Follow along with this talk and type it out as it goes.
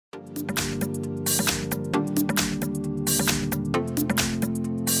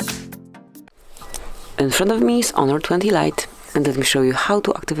In front of me is Honor 20 Lite, and let me show you how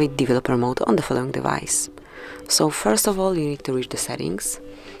to activate developer mode on the following device. So first of all, you need to reach the settings,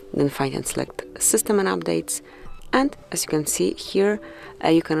 then find and select System and Updates, and as you can see here,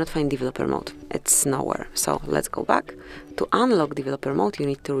 you cannot find developer mode. It's nowhere. So let's go back. To unlock developer mode, you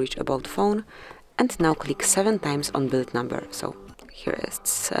need to reach About Phone, and now click 7 times on build number. So here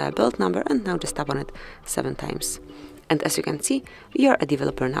is build number, and now just tap on it 7 times. And as you can see, we are a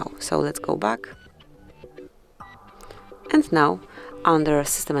developer now. So let's go back. And now, under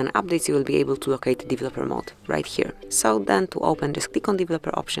System and Updates, you will be able to locate developer mode right here. So then to open, just click on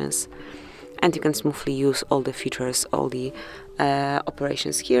Developer Options, and you can smoothly use all the features, all the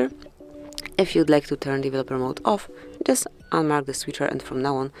operations here. If you'd like to turn developer mode off, just unmark the switcher, and from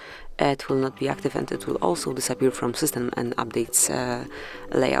now on it will not be active, and it will also disappear from System and Updates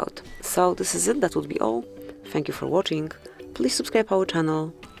layout. So this is it, that would be all. Thank you for watching. Please subscribe our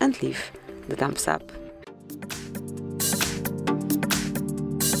channel and leave the thumbs up.